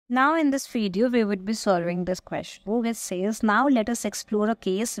Now in this video, we would be solving this question which says, now let us explore a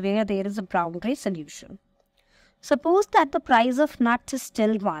case where there is a boundary solution. Suppose that the price of nuts is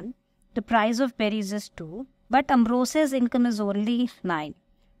still 1, the price of berries is 2, but Ambrose's income is only 9.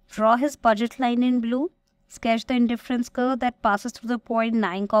 Draw his budget line in blue. Sketch the indifference curve that passes through the point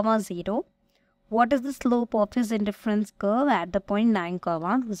 9, 0. What is the slope of his indifference curve at the point 9,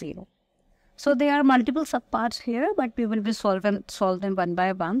 0? So there are multiple subparts here, but we will be solve them one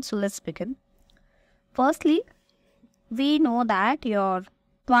by one. So let's begin. Firstly, we know that your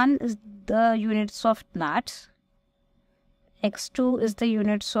 1 is the units of nuts, x2 is the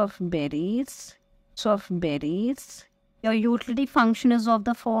units of berries. Your utility function is of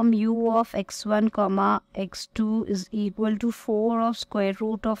the form u of x1, x2 is equal to 4 of square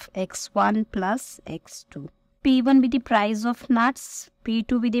root of x1 plus x2. P1 be the price of nuts,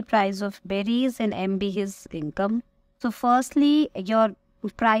 P2 be the price of berries, and M be his income. So firstly, your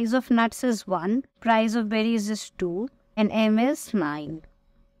price of nuts is 1, price of berries is 2, and M is 9.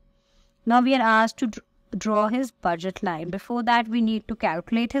 Now we are asked to draw his budget line. Before that, we need to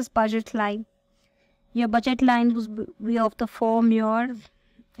calculate his budget line. Your budget line will be of the form your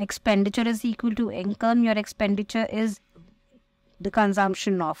expenditure is equal to income. Your expenditure is the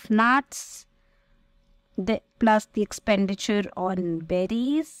consumption of nuts, plus the expenditure on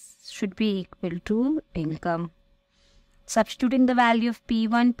berries should be equal to income. Substituting the value of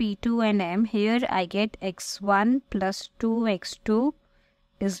P1, P2 and M, here I get x1 plus 2x2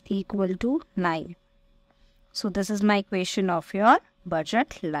 is equal to 9. So this is my equation of your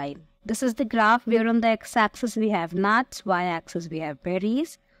budget line. This is the graph where on the x-axis we have nuts, y-axis we have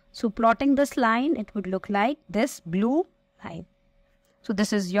berries. So plotting this line, it would look like this blue line. So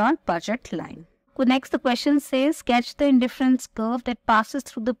this is your budget line. So next the question says, sketch the indifference curve that passes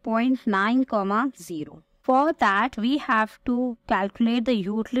through the point 9, 0. For that, we have to calculate the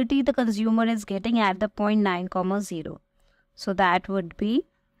utility the consumer is getting at the point 9, 0. So that would be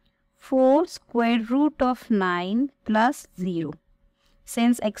 4 square root of 9 plus 0.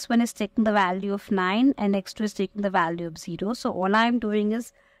 Since x1 is taking the value of 9 and x2 is taking the value of 0. So all I am doing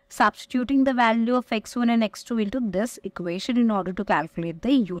is substituting the value of x1 and x2 into this equation in order to calculate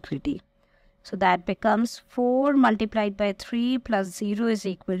the utility. So that becomes 4 multiplied by 3 plus 0 is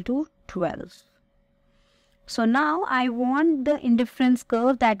equal to 12. So now I want the indifference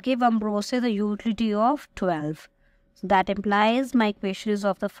curve that give Ambrose the utility of 12. So that implies my equation is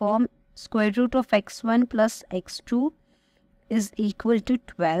of the form square root of x1 plus x2 is equal to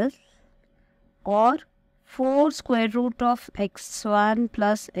 12, or 4 square root of x1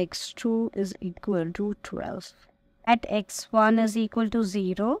 plus x2 is equal to 12. At x1 is equal to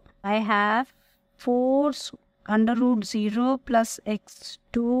 0, I have 4 under root 0 plus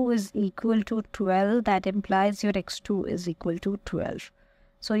x2 is equal to 12. That implies your x2 is equal to 12.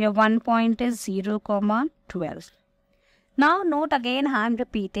 So your 1 point is 0, 12. Now note again, I am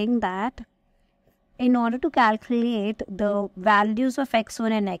repeating that in order to calculate the values of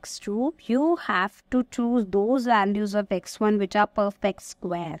x1 and x2, you have to choose those values of x1 which are perfect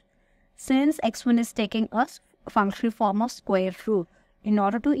square. Since x1 is taking a functional form of square root, in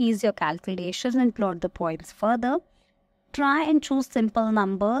order to ease your calculations and plot the points further, try and choose simple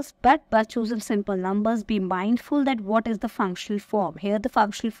numbers, but by choosing simple numbers, be mindful that what is the functional form. Here the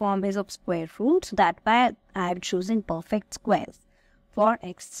functional form is of square root, so that why I am choosing perfect squares for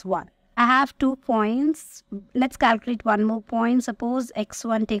x1. I have 2 points. Let's calculate one more point. Suppose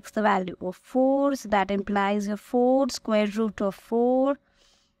x1 takes the value of 4, so that implies a 4 square root of 4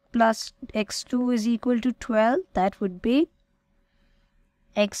 plus x2 is equal to 12. That would be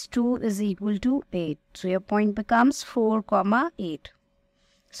x2 is equal to 8. So your point becomes 4, 8.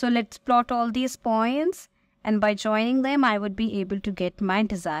 So let's plot all these points, and by joining them I would be able to get my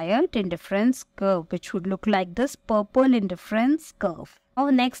desired indifference curve, which would look like this purple indifference curve. Now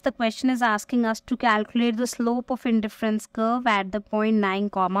next the question is asking us to calculate the slope of indifference curve at the point 9,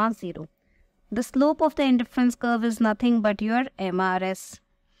 0. The slope of the indifference curve is nothing but your MRS,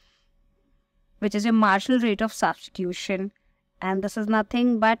 which is your marginal rate of substitution. And this is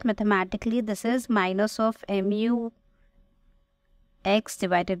nothing but mathematically this is minus of mu x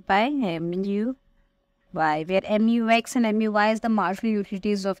divided by mu y, where mu x and mu y is the marginal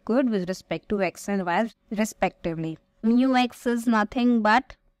utilities of good with respect to x and y respectively. Mu x is nothing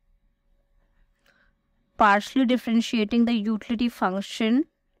but partially differentiating the utility function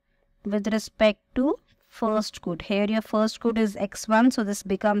with respect to first good. Here your first good is x1, so this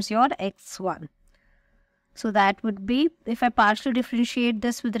becomes your x1. So that would be, if I partially differentiate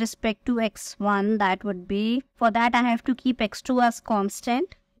this with respect to x1, that would be, for that I have to keep x2 as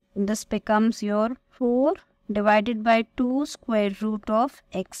constant. This becomes your 4 divided by 2 square root of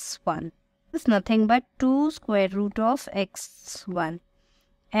x1. It's nothing but 2 square root of x1.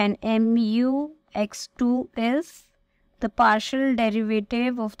 And mu x2 is the partial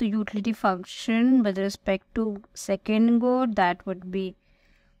derivative of the utility function with respect to second goal. That would be,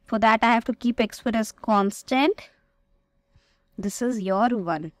 for that I have to keep x1 as constant. This is your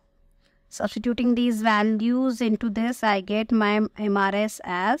 1. Substituting these values into this, I get my MRS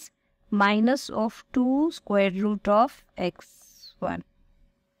as minus of 2 square root of x1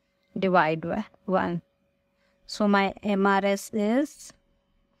 divided by 1. So my MRS is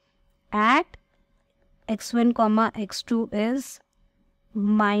at x1 comma x2 is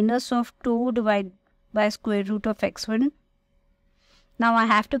minus of 2 divided by square root of x1. Now I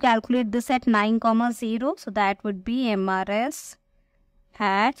have to calculate this at 9 comma 0. So that would be MRS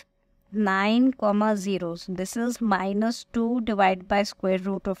at 9 comma 0. So this is minus 2 divided by square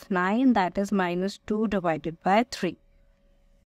root of 9. That is minus 2 divided by 3.